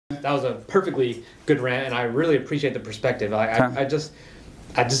That was a perfectly good rant, and I really appreciate the perspective. I just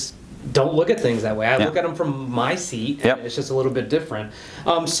don't look at things that way. I look at them from my seat, and it's just a little bit different.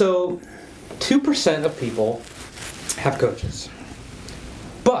 So 2% of people have coaches,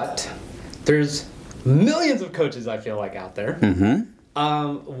 but there's millions of coaches, I feel like, out there.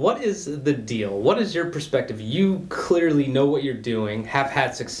 What is the deal? What is your perspective? You clearly know what you're doing, have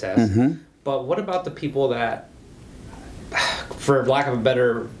had success, but what about the people that, for lack of a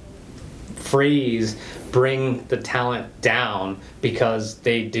better phrase, bring the talent down because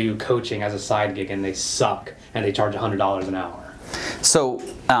they do coaching as a side gig and they suck and they charge $100 an hour? So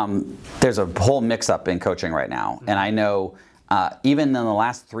there's a whole mix-up in coaching right now, and I know even in the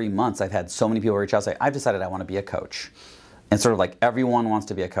last 3 months I've had so many people reach out and say, I've decided I want to be a coach. And sort of like everyone wants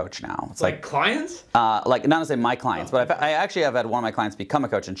to be a coach now. It's like clients? Like not necessarily my clients, but I actually have had one of my clients become a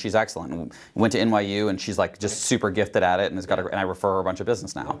coach, and she's excellent. And went to NYU, and she's like just super gifted at it, and has got and I refer her a bunch of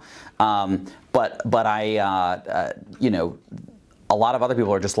business now. But I, you know, a lot of other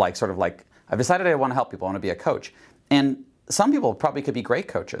people are just like sort of like, I've decided I want to help people. I want to be a coach, and some people probably could be great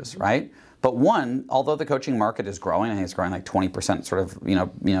coaches, right? But one, although the coaching market is growing, I think it's growing like 20% sort of, you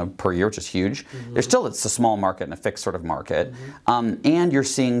know, per year, which is huge. There's still, it's a small market and a fixed sort of market. And you're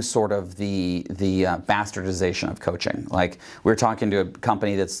seeing sort of the bastardization of coaching. Like we were talking to a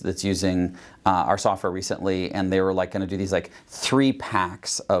company that's using our software recently, and they were like going to do these like 3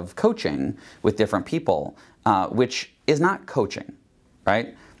 packs of coaching with different people, which is not coaching,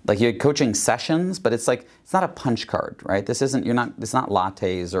 right? Like you had coaching sessions, but it's like, it's not a punch card, right? This isn't, it's not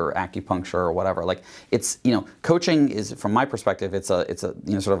lattes or acupuncture or whatever. Like it's, you know, coaching is, from my perspective, it's a,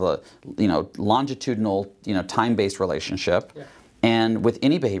 you know, sort of a, you know, longitudinal, you know, time-based relationship. And with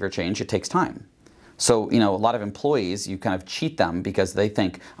any behavior change, it takes time. So, you know, a lot of employees, you kind of cheat them because they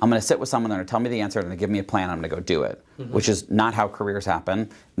think, I'm going to sit with someone, they're going to tell me the answer, they're going to give me a plan, I'm going to go do it, which is not how careers happen,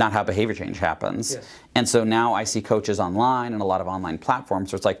 not how behavior change happens. And so now I see coaches online and a lot of online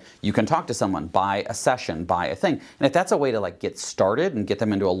platforms where it's like, you can talk to someone, buy a session, buy a thing. And if that's a way to like get started and get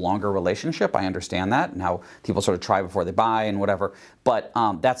them into a longer relationship, I understand that and how people sort of try before they buy and whatever. But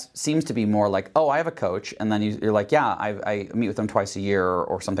that seems to be more like, oh, I have a coach, and then you're like, yeah, I meet with them twice a year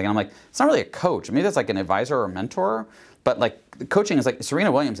or something. And I'm like, it's not really a coach. Maybe that's like an advisor or a mentor, but like coaching is like,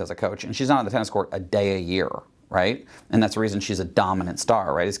 Serena Williams has a coach, and she's not on the tennis court a day a year, right? And that's the reason she's a dominant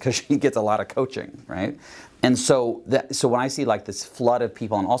star, right? Is because she gets a lot of coaching, right? And so so when I see like this flood of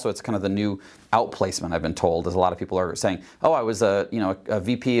people, and also it's kind of the new outplacement, I've been told, is a lot of people are saying, oh, I was a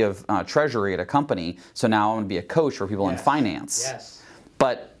VP of treasury at a company, so now I'm going to be a coach for people in finance.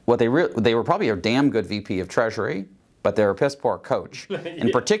 But what they were probably a damn good VP of treasury, but they're a piss poor coach. In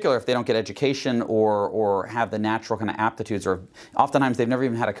particular, if they don't get education or have the natural kind of aptitudes, or oftentimes they've never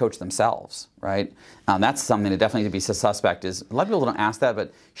even had a coach themselves, right? That's something that definitely to be suspect. Is a lot of people don't ask that, but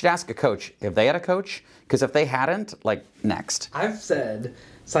you should ask a coach if they had a coach, because if they hadn't, like, next. I've said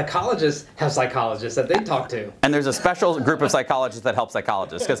psychologists have psychologists that they talk to. And there's a special group of psychologists that help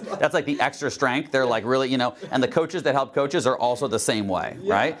psychologists, because that's like the extra strength. They're like really, you know, and the coaches that help coaches are also the same way,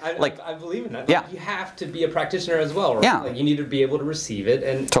 right? I believe in that. Like, you have to be a practitioner as well, right? Like you need to be able to receive it.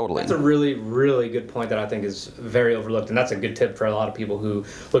 And that's a really, really good point that I think is very overlooked. And that's a good tip for a lot of people who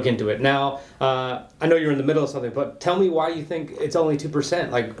look into it. Now, I know you're in the middle of something, but tell me why you think it's only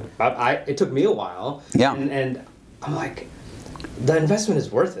 2%. Like, it took me a while. And I'm like, the investment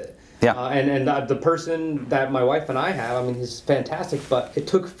is worth it. And the person that my wife and I have, I mean, he's fantastic, but it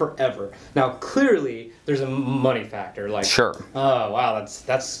took forever. Now, clearly, there's a money factor. Like, oh, wow,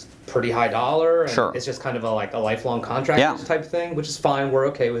 that's pretty high dollar. And it's just kind of a lifelong contract type thing, which is fine. We're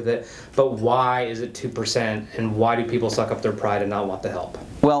okay with it. But why is it 2%? And why do people suck up their pride and not want the help?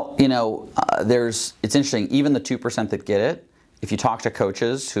 Well, you know, it's interesting. Even the 2% that get it, if you talk to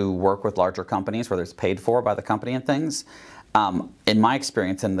coaches who work with larger companies, whether it's paid for by the company and things, in my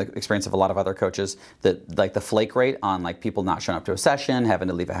experience and the experience of a lot of other coaches, that like the flake rate on like people not showing up to a session, having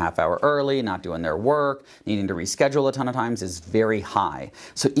to leave a half hour early, not doing their work, needing to reschedule a ton of times is very high.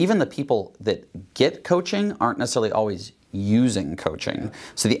 So even the people that get coaching aren't necessarily always using coaching.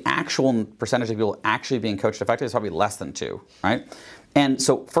 So the actual percentage of people actually being coached effectively is probably less than 2, right? And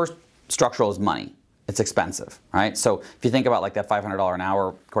so first, structural is money. It's expensive, right? So if you think about like that $500 an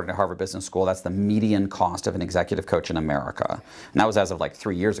hour, according to Harvard Business School, that's the median cost of an executive coach in America. And that was as of like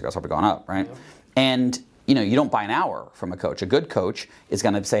 3 years ago, so it's probably gone up, right? And you know, you don't buy an hour from a coach. A good coach is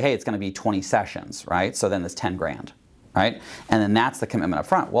going to say, hey, it's going to be 20 sessions, right? So then it's 10 grand, right? And then that's the commitment up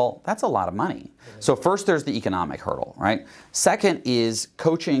front. Well, that's a lot of money. So first there's the economic hurdle, right? Second is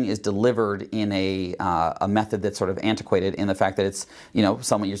coaching is delivered in a method that's sort of antiquated in the fact that it's, you know,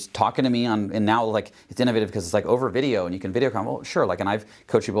 someone you're talking to me on, and now like it's innovative because it's like over video and you can video call. Well, sure, like, and I've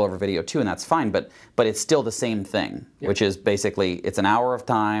coached people over video too, and that's fine, but it's still the same thing, which is basically it's an hour of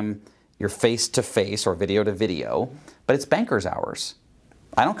time, you're face to face or video to video, but it's banker's hours.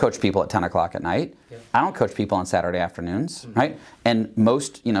 I don't coach people at 10 o'clock at night. Yeah. I don't coach people on Saturday afternoons, right? And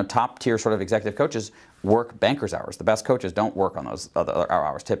most, you know, top tier sort of executive coaches work banker's hours. The best coaches don't work on those other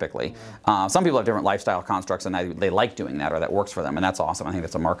hours typically. Yeah. Some people have different lifestyle constructs and they like doing that, or that works for them, and that's awesome. I think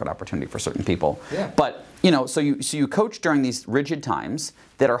that's a market opportunity for certain people. Yeah. But, you know, so you coach during these rigid times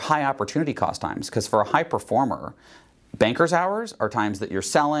that are high opportunity cost times, because for a high performer, banker's hours are times that you're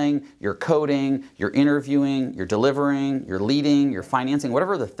selling, you're coding, you're interviewing, you're delivering, you're leading, you're financing,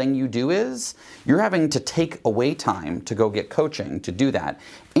 whatever the thing you do is, you're having to take away time to go get coaching to do that.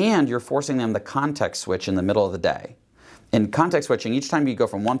 And you're forcing them the context switch in the middle of the day. In context switching, each time you go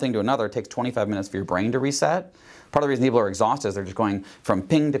from one thing to another, it takes 25 minutes for your brain to reset. Part of the reason people are exhausted is they're just going from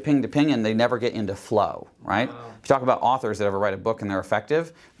ping to ping to ping, and they never get into flow, right? Wow. If you talk about authors that ever write a book and they're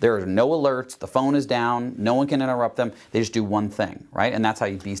effective, there are no alerts, the phone is down, no one can interrupt them, they just do one thing, right? And that's how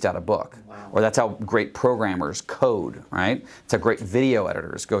you beast out a book. Wow. Or that's how great programmers code, right? That's how great video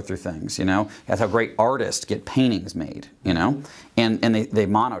editors go through things, you know? That's how great artists get paintings made, you know? And they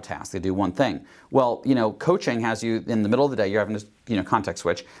monotask, they do one thing. Well, you know, coaching has you, in the middle of the day, you're having to, you know, context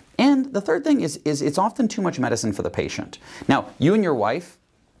switch. And the third thing is it's often too much medicine for the patient. Now, you and your wife,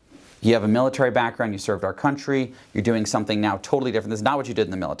 you have a military background, you served our country, you're doing something now totally different. This is not what you did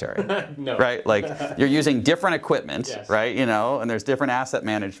in the military, no. Right? Like, you're using different equipment, yes. Right? You know, and there's different asset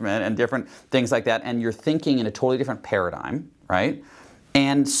management and different things like that, and you're thinking in a totally different paradigm, right?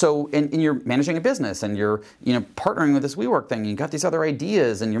 And so, and you're managing a business, and you're, you know, partnering with this WeWork thing, and you got these other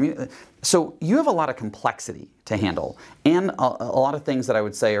ideas, and so you have a lot of complexity to handle, and a lot of things that I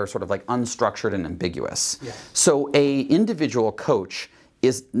would say are sort of like unstructured and ambiguous. Yeah. So a individual coach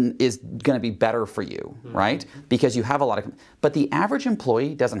is going to be better for you, mm-hmm. right? Because you have a lot of, but the average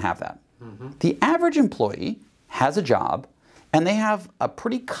employee doesn't have that. Mm-hmm. The average employee has a job, and they have a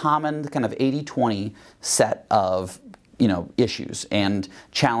pretty common kind of 80-20 set of, you know, issues and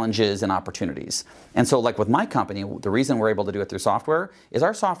challenges and opportunities. And so, like with my company, the reason we're able to do it through software is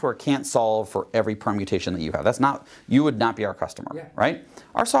our software can't solve for every permutation that you have. That's not, you would not be our customer, yeah. Right?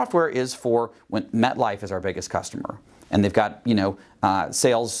 Our software is for when MetLife is our biggest customer. And they've got, you know,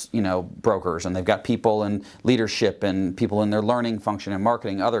 sales, you know, brokers, and they've got people in leadership and people in their learning function and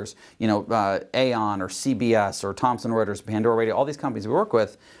marketing, others, you know, Aon or CBS or Thomson Reuters, Pandora Radio, all these companies we work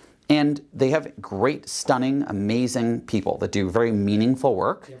with. And they have great, stunning, amazing people that do very meaningful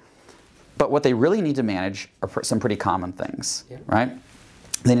work. Yep. But what they really need to manage are some pretty common things, yep. Right?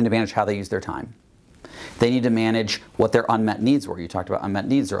 They need to manage how they use their time. They need to manage what their unmet needs were. You talked about unmet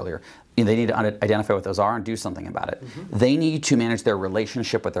needs earlier. They need to identify what those are and do something about it. Mm-hmm. They need to manage their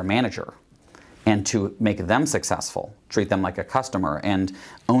relationship with their manager and to make them successful, treat them like a customer, and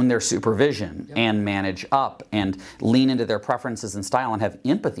own their supervision, yep. And manage up and lean into their preferences and style and have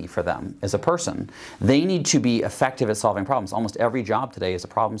empathy for them as a person. They need to be effective at solving problems. Almost every job today is a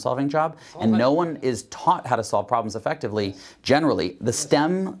problem-solving job, and no one is taught how to solve problems effectively. Generally, the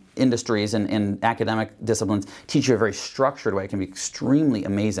STEM industries and academic disciplines teach you a very structured way. It can be extremely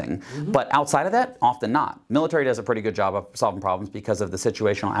amazing. Mm-hmm. But outside of that, often not. Military does a pretty good job of solving problems because of the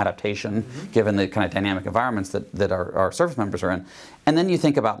situational adaptation, mm-hmm. given the kind of dynamic environments that our service members are in. And then you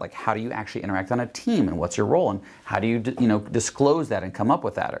think about, like, how do you actually interact on a team, and what's your role, and how do you, you know, disclose that and come up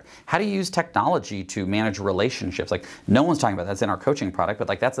with that, or how do you use technology to manage relationships? Like, no one's talking about that's in our coaching product, but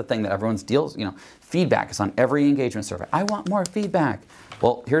like that's the thing that everyone's deals, you know, feedback is on every engagement survey. I want more feedback.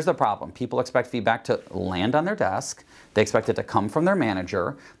 Well, here's the problem. People expect feedback to land on their desk. They expect it to come from their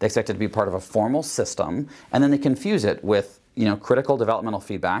manager. They expect it to be part of a formal system, and then they confuse it with, you know, critical developmental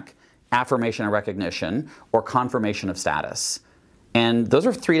feedback, affirmation and recognition, or confirmation of status. And those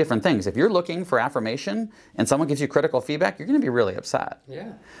are three different things. If you're looking for affirmation and someone gives you critical feedback, you're going to be really upset.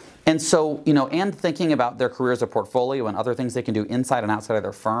 Yeah. And so, you know, and thinking about their career as a portfolio and other things they can do inside and outside of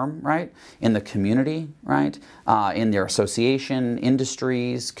their firm, right? In the community, right? In their association,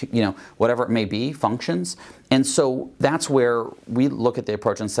 industries, you know, whatever it may be, functions. And so that's where we look at the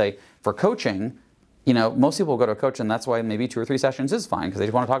approach and say, for coaching, you know, most people go to a coach, and that's why maybe 2 or 3 sessions is fine, because they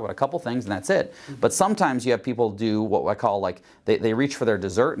just want to talk about a couple things and that's it. But sometimes you have people do what I call, like, they reach for their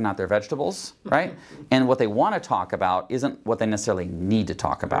dessert and not their vegetables, right? And what they want to talk about isn't what they necessarily need to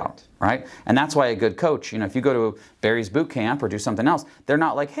talk about, right? And that's why a good coach, you know, if you go to Barry's boot camp or do something else, they're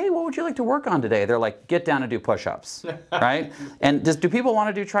not like, hey, what would you like to work on today? They're like, get down and do push-ups, right? And do people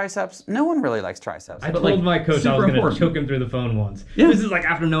want to do triceps? No one really likes triceps. I told my coach I was going to choke him through the phone once. Yeah. This is like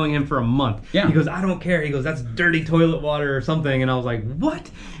after knowing him for a month. Yeah. He goes, I don't care. He goes, that's dirty toilet water or something. And I was like, what?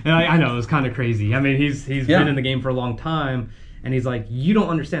 And I know, it was kind of crazy. I mean, he's been in the game for a long time. And he's like, you don't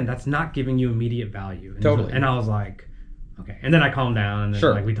understand. That's not giving you immediate value. And totally. And I was like, okay. And then I calmed down and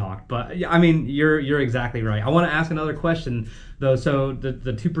like we talked. But yeah, I mean, you're exactly right. I want to ask another question though. So the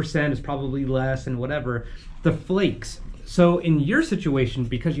 2% is probably less and whatever. The flakes. So in your situation,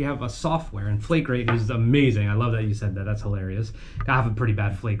 because you have a software, and flake rate is amazing. I love that you said that. That's hilarious. I have a pretty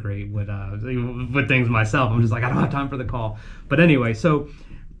bad flake rate with things myself. I'm just like, I don't have time for the call. But anyway, so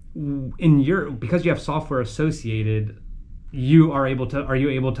because you have software associated, are you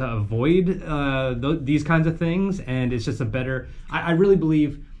able to avoid these kinds of things? And it's just a better, I really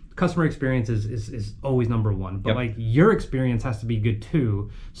believe customer experience is always number one, but like your experience has to be good too.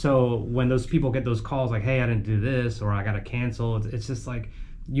 So when those people get those calls like, hey, I didn't do this, or I got to cancel, it's just like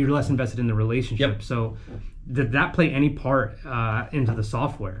you're less invested in the relationship. So did that play any part into the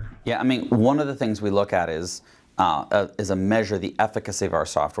software? Yeah, I mean, one of the things we look at is a measure the efficacy of our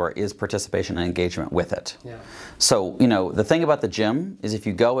software is participation and engagement with it. Yeah. So, you know, the thing about the gym is if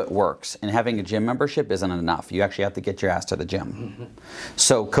you go, it works. And having a gym membership isn't enough. You actually have to get your ass to the gym. Mm-hmm.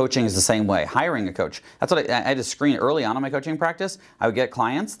 So coaching is the same way. Hiring a coach. That's what I had to screen early on in my coaching practice. I would get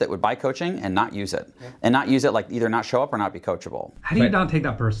clients that would buy coaching and not use it. Yeah. And not use it, like either not show up or not be coachable. How do you not take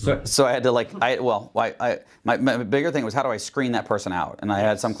that person? So I had to my bigger thing was, how do I screen that person out? And I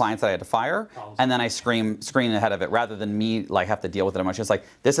had some clients that I had to fire, and then I screen ahead of it, rather than me like have to deal with it much. It's like,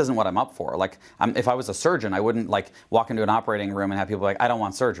 this isn't what I'm up for. Like, if I was a surgeon, I wouldn't like walk into an operating room and have people like, I don't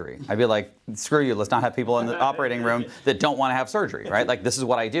want surgery. I'd be like, screw you, let's not have people in the operating room that don't want to have surgery, right? Like, this is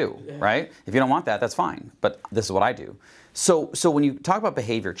what I do, right? If you don't want that, that's fine, but this is what I do. So when you talk about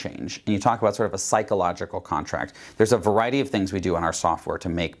behavior change and you talk about sort of a psychological contract, there's a variety of things we do in our software to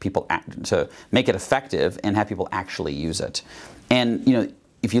make people to make it effective and have people actually use it. And you know,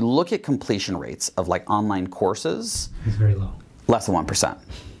 if you look at completion rates of like online courses, it's very low. Less than 1%.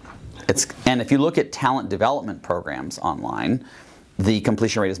 And if you look at talent development programs online, the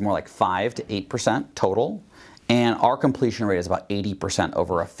completion rate is more like 5 to 8% total. And our completion rate is about 80%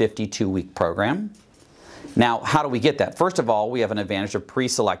 over a 52-week program. Now, how do we get that? First of all, we have an advantage of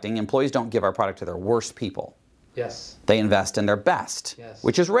pre-selecting. Employees don't give our product to their worst people. Yes. They invest in their best,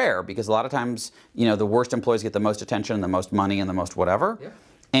 which is rare because a lot of times, you know, the worst employees get the most attention and the most money and the most whatever. Yeah.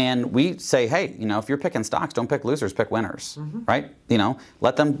 And we say, hey, you know, if you're picking stocks, don't pick losers, pick winners, right? You know,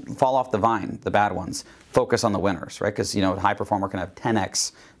 let them fall off the vine, the bad ones. Focus on the winners, right? Because, you know, a high performer can have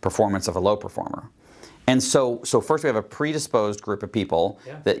 10x performance of a low performer. And so first we have a predisposed group of people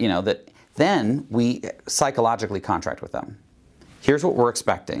that, you know, that then we psychologically contract with them. Here's what we're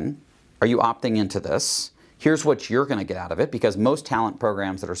expecting. Are you opting into this? Here's what you're going to get out of it, because most talent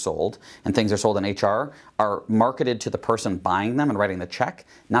programs that are sold and things that are sold in HR are marketed to the person buying them and writing the check,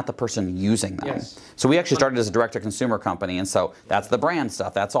 not the person using them. Yes. So we actually started as a direct-to-consumer company, and so that's the brand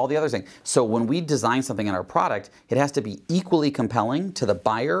stuff, that's all the other things. So when we design something in our product, it has to be equally compelling to the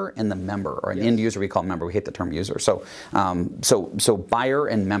buyer and the member, or an end user. We call member. We hate the term user. So buyer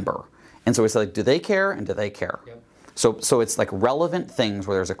and member. And so it's like, do they care and do they care? Yep. So it's like relevant things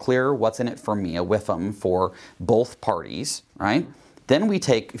where there's a clear what's in it for me, a WIFM for both parties, right? Then we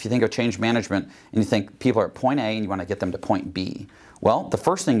take, if you think of change management and you think people are at point A and you want to get them to point B, well, the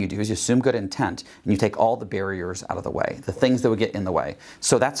first thing you do is you assume good intent and you take all the barriers out of the way, the things that would get in the way.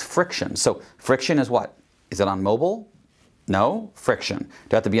 So that's friction. So friction is what? Is it on mobile? No, friction.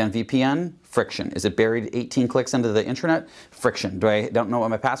 Do I have to be on VPN? Friction. Is it buried 18 clicks into the internet? Friction. Don't know what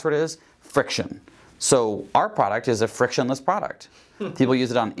my password is? Friction. So our product is a frictionless product. People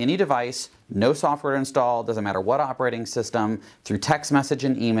use it on any device, no software installed, doesn't matter what operating system, through text message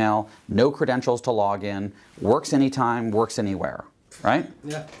and email, no credentials to log in, works anytime, works anywhere, right?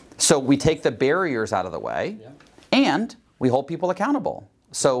 Yeah. So we take the barriers out of the way, and we hold people accountable.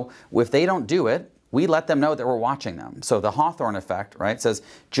 So if they don't do it, we let them know that we're watching them. So the Hawthorne effect, right, says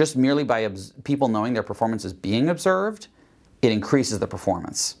just merely by people knowing their performance is being observed, it increases the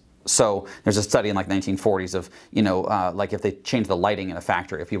performance. So there's a study in like 1940s of, you know, like if they change the lighting in a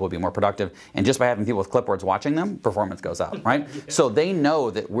factory, if people would be more productive, and just by having people with clipboards watching them, performance goes up, right? So they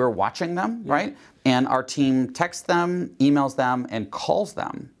know that we're watching them, right? And our team texts them, emails them, and calls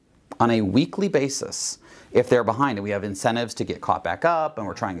them on a weekly basis. If they're behind, and we have incentives to get caught back up, and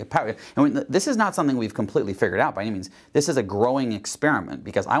we're trying to power. And this is not something we've completely figured out by any means. This is a growing experiment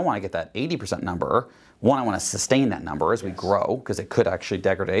because I want to get that 80% number. One, I want to sustain that number as we grow because it could actually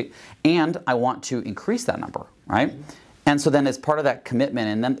degrade, and I want to increase that number, right? And so then as part of that commitment,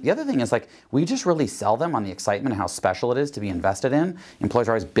 and then the other thing is like, we just really sell them on the excitement and how special it is to be invested in. Employees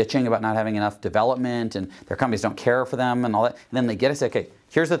are always bitching about not having enough development and their companies don't care for them and all that. And then they get us, okay,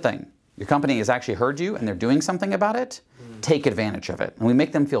 here's the thing. Your company has actually heard you and they're doing something about it. Take advantage of it. And we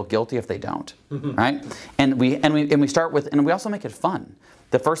make them feel guilty if they don't, right? And we start with, and we also make it fun.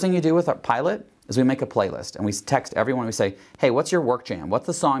 The first thing you do with our pilot is we make a playlist and we text everyone. We say, hey, what's your work jam? What's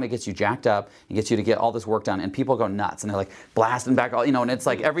the song that gets you jacked up and gets you to get all this work done? And people go nuts and they're like blasting back all, and it's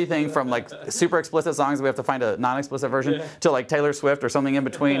like everything from like super explicit songs we have to find a non-explicit version to like Taylor Swift or something in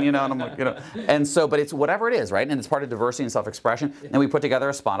between, and I'm like, and so, but it's whatever it is, right? And it's part of diversity and self-expression. And we put together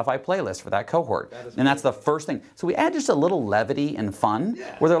a Spotify playlist for that cohort. And that's the first thing. So we add just a little levity and fun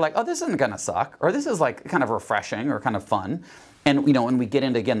where they're like, oh, this isn't gonna suck, or this is like kind of refreshing or kind of fun. And and we get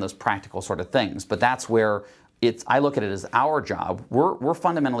into, again, those practical sort of things. But that's where I look at it as our job. We're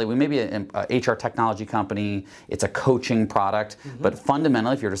fundamentally, we may be an HR technology company, it's a coaching product, but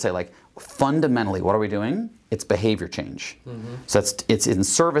fundamentally, if you were to say like, fundamentally, what are we doing? It's behavior change. So it's in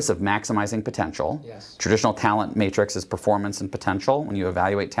service of maximizing potential. Traditional talent matrix is performance and potential when you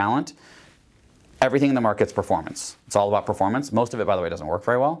evaluate talent. Everything in the market's performance. It's all about performance. Most of it, by the way, doesn't work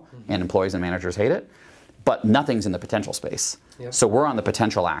very well, and employees and managers hate it. But nothing's in the potential space. So we're on the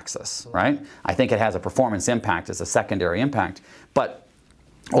potential axis, right? I think it has a performance impact as a secondary impact, but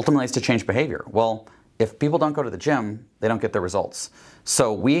ultimately it's to change behavior. Well, if people don't go to the gym, they don't get the results.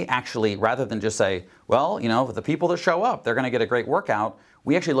 So we actually, rather than just say, well, the people that show up, they're gonna get a great workout,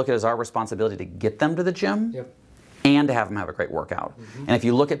 we actually look at it as our responsibility to get them to the gym and to have them have a great workout. And if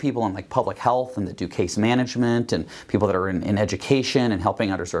you look at people in like public health and that do case management and people that are in education and helping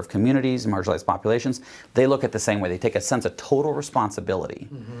underserved communities and marginalized populations, they look at the same way. They take a sense of total responsibility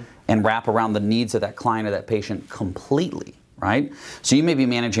and wrap around the needs of that client or that patient completely, right? So you may be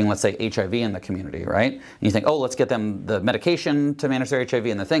managing, let's say, HIV in the community, right? And you think, oh, let's get them the medication to manage their HIV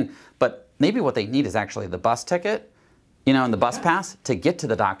and the thing. But maybe what they need is actually the bus ticket, and the bus pass to get to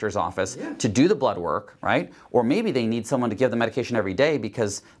the doctor's office to do the blood work, right? Or maybe they need someone to give the medication every day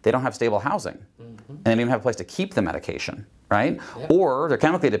because they don't have stable housing and they don't even have a place to keep the medication, right? Or they're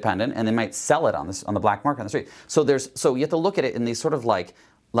chemically dependent and they might sell it on the black market on the street. So you have to look at it in these sort of like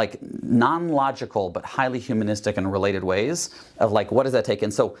non-logical but highly humanistic and related ways of like, what does that take?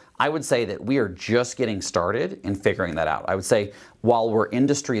 And so I would say that we are just getting started in figuring that out. I would say while we're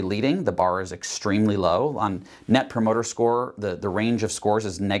industry leading, the bar is extremely low. On Net Promoter Score, the range of scores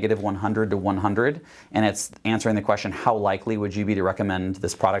is -100 to 100, and it's answering the question, how likely would you be to recommend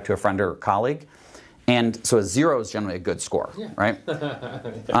this product to a friend or colleague? And so a 0 is generally a good score, right?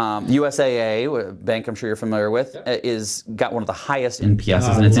 USAA, a bank I'm sure you're familiar with, is got one of the highest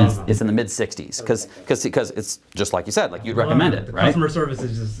NPSs, and it's in the mid-60s because it's just like you said, like you'd recommend it, right? Customer service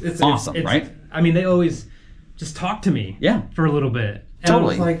is just it's awesome, right? I mean, they always just talk to me for a little bit. And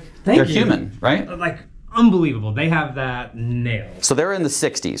totally. I was like, thank you. They're human, right? Like unbelievable. They have that nailed. So they're in the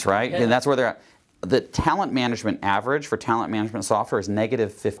 60s, right? And that's where they're at. The talent management average for talent management software is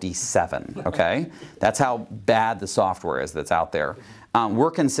 -57, okay? That's how bad the software is that's out there.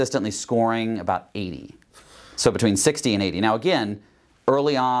 We're consistently scoring about 80. So between 60 and 80. Now again,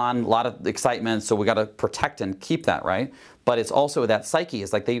 early on, a lot of excitement, so we got to protect and keep that, right? But it's also that psyche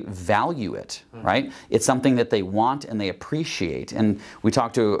is like they value it, right? It's something that they want and they appreciate. And we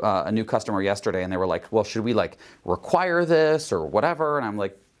talked to a new customer yesterday and they were like, well, should we like require this or whatever? And I'm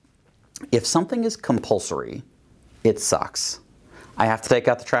like, if something is compulsory, it sucks. I have to take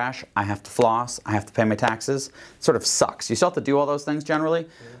out the trash, I have to floss, I have to pay my taxes. It sort of sucks. You still have to do all those things generally,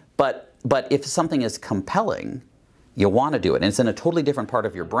 but if something is compelling, you want to do it, and it's in a totally different part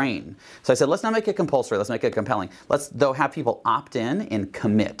of your brain. So I said, let's not make it compulsory, let's make it compelling. Let's, though, have people opt in and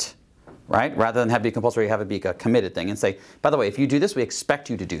commit, right? Rather than have it be compulsory, have it be a committed thing and say, by the way, if you do this, we expect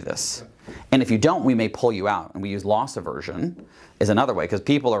you to do this. And if you don't, we may pull you out. And we use loss aversion is another way, because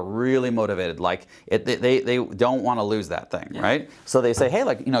people are really motivated. Like, they don't want to lose that thing, right? So they say, hey,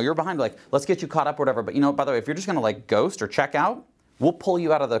 like, you're behind, like, let's get you caught up or whatever. But, by the way, if you're just going to, like, ghost or check out, we'll pull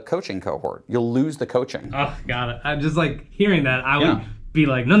you out of the coaching cohort. You'll lose the coaching. Oh, got it. I'm just, like, hearing that. I would be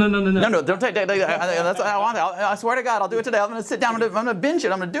like, no, don't take that's what I want. I swear to God, I'll do it today. I'm going to sit down. I'm going to binge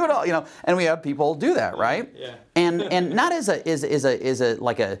it. I'm going to do it all. You know, and we have people do that, right? Yeah. And not as a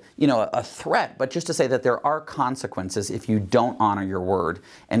like a a threat, but just to say that there are consequences if you don't honor your word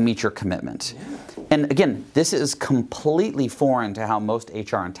and meet your commitment. Yeah. And again, this is completely foreign to how most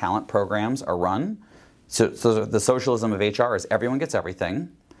HR and talent programs are run. So the socialism of HR is everyone gets everything.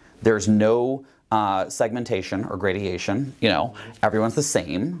 There's no segmentation or gradation. You know, everyone's the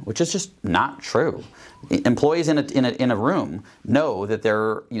same, which is just not true. Employees in a room know that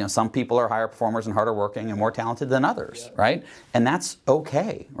some people are higher performers and harder working and more talented than others, right? And that's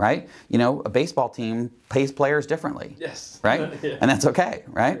okay, right? You know, a baseball team pays players differently, right? Yeah. And that's okay,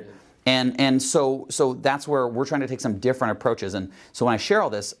 right? And so that's where we're trying to take some different approaches. And so when I share all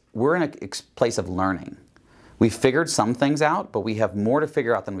this, we're in a place of learning. We figured some things out, but we have more to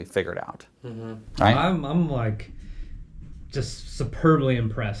figure out than we figured out. Mm-hmm. Right? I'm like just superbly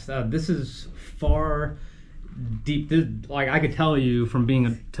impressed. This is far deep. Like I could tell you from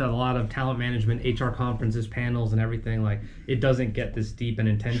being to a lot of talent management, HR conferences, panels, and everything. Like it doesn't get this deep and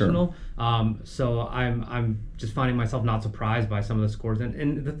intentional. Sure. So I'm just finding myself not surprised by some of the scores.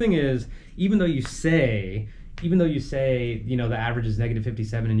 And the thing is, even though you say, the average is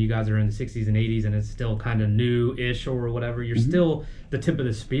 -57 and you guys are in the 60s and 80s and it's still kind of new-ish or whatever, you're still the tip of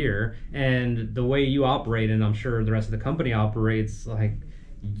the spear. And the way you operate, and I'm sure the rest of the company operates, like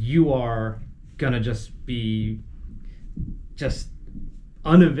you are gonna just be like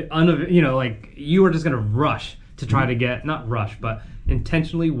you are just gonna rush to try to get, not rush, but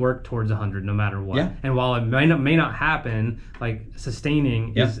intentionally work towards 100 no matter what. Yeah. And while it may not happen, like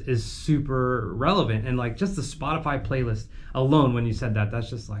sustaining is super relevant. And like just the Spotify playlist alone, when you said that, that's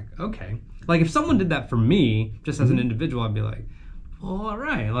just like, okay. Like if someone did that for me, just as an individual, I'd be like, well, all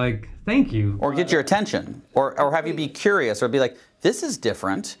right, like, thank you. Or get your attention, or have you be curious, or be like, this is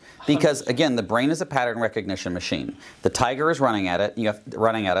different, because again, the brain is a pattern recognition machine. The tiger is running at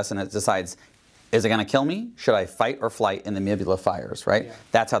us, and it decides, is it going to kill me? Should I fight or flight? And the amygdala fires, right? Yeah.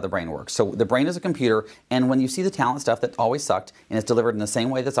 That's how the brain works. So the brain is a computer, and when you see the talent stuff that always sucked, and it's delivered in the same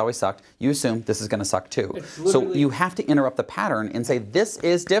way that's always sucked, you assume this is going to suck too. So you have to interrupt the pattern and say, this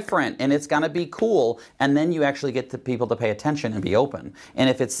is different, and it's going to be cool, and then you actually get the people to pay attention and be open. And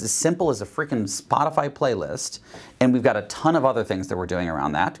if it's as simple as a freaking Spotify playlist, and we've got a ton of other things that we're doing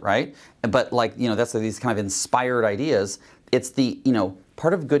around that, right? But like, that's these kind of inspired ideas. It's the,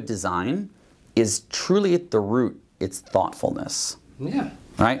 part of good design is truly at the root, it's thoughtfulness. Yeah.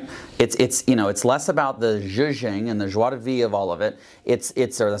 Right? It's less about the zhuzhing and the joie de vivre of all of it. Or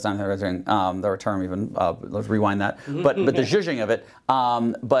that's not the term even. Let's rewind that. But the zhuzhing of it.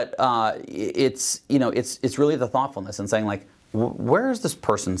 It's really the thoughtfulness and saying like, where is this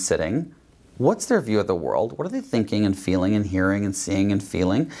person sitting? What's their view of the world? What are they thinking and feeling and hearing and seeing and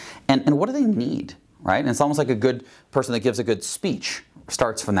feeling? And what do they need? Right? And it's almost like a good person that gives a good speech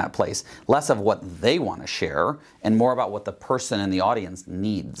starts from that place. Less of what they want to share and more about what the person in the audience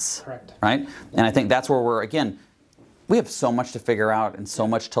needs. Correct. Right? And I think that's where we have so much to figure out and so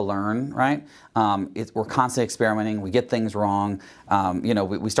much to learn, right? We're constantly experimenting. We get things wrong.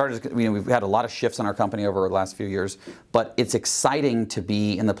 We've had a lot of shifts in our company over the last few years, but it's exciting to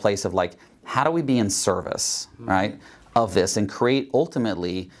be in the place of like, how do we be in service, right, of this and create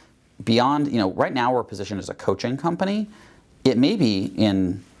ultimately beyond, right now we're positioned as a coaching company. It may be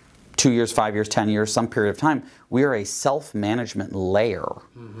in 2 years, 5 years, 10 years, some period of time, we are a self-management layer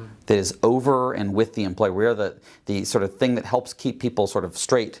that is over and with the employee. We are the sort of thing that helps keep people sort of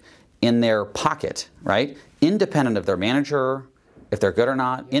straight in their pocket, right? Independent of their manager, if they're good or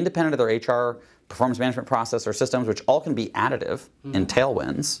not, independent of their HR, performance management process or systems, which all can be additive and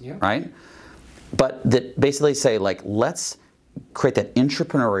tailwinds, right? But that basically say like, let's create that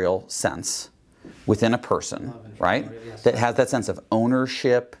entrepreneurial sense within a person, right? Yes. That has that sense of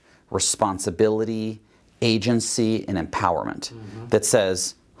ownership, responsibility, agency, and empowerment that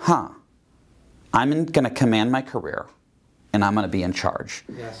says, I'm going to command my career and I'm going to be in charge.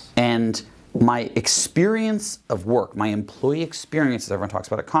 Yes. And my experience of work, my employee experience, as everyone talks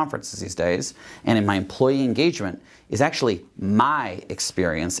about at conferences these days, and in my employee engagement is actually my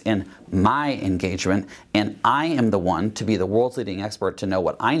experience and my engagement, and I am the one to be the world's leading expert to know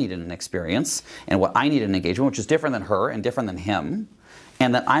what I need in an experience and what I need in an engagement, which is different than her and different than him,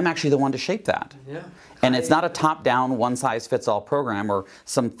 and that I'm actually the one to shape that. Yeah. And it's not a top-down, one-size-fits-all program or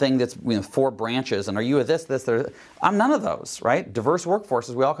something that's 4 branches and are you a this, I'm none of those, right? Diverse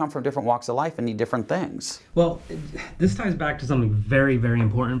workforces, we all come from different walks of life and need different things. Well, this ties back to something very, very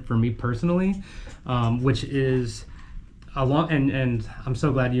important for me personally, which is and I'm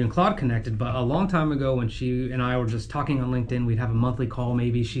so glad you and Claude connected, but a long time ago when she and I were just talking on LinkedIn, we'd have a monthly call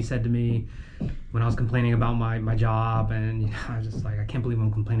maybe. She said to me when I was complaining about my job, and you know, I was just like, I can't believe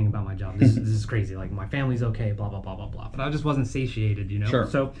I'm complaining about my job. This is crazy. Like, my family's okay, blah, blah, blah, blah, blah. But I just wasn't satiated, you know? Sure.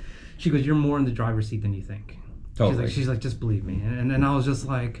 So she goes, you're more in the driver's seat than you think. Totally. She's like, just believe me. And then I was just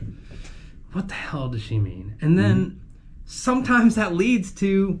like, what the hell does she mean? And then sometimes that leads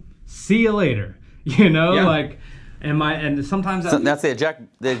to see you later, you know? Yeah. Like, and sometimes that's the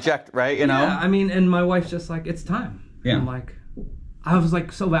eject, right? You know? Yeah, I mean, and my wife's just like, it's time. Yeah. I'm like, I was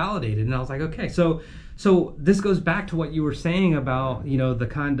like so validated, and I was like, okay, so this goes back to what you were saying about, you know, the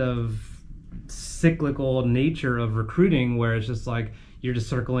kind of cyclical nature of recruiting, where it's just like you're just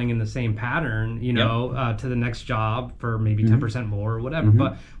circling in the same pattern, you know, to the next job for maybe 10% more or whatever.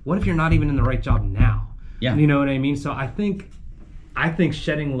 But what if you're not even in the right job now? Yeah. You know what I mean? So I think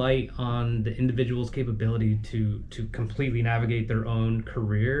shedding light on the individual's capability to completely navigate their own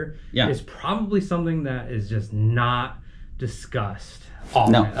career is probably something that is just not discussed.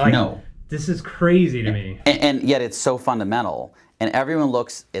 No. This is crazy to me. And yet it's so fundamental. And everyone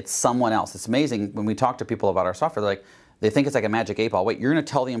looks at someone else. It's amazing when we talk to people about our software, they're like, they think it's like a magic 8-ball. Wait, you're going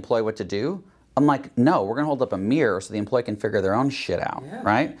to tell the employee what to do? I'm like, no, we're going to hold up a mirror so the employee can figure their own shit out,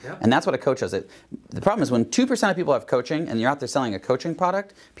 right? Yep. And that's what a coach does. The problem is when 2% of people have coaching and you're out there selling a coaching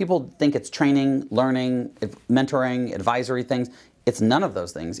product, people think it's training, learning, mentoring, advisory things. It's none of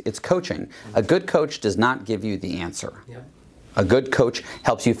those things. It's coaching. A good coach does not give you the answer. A good coach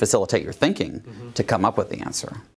helps you facilitate your thinking to come up with the answer.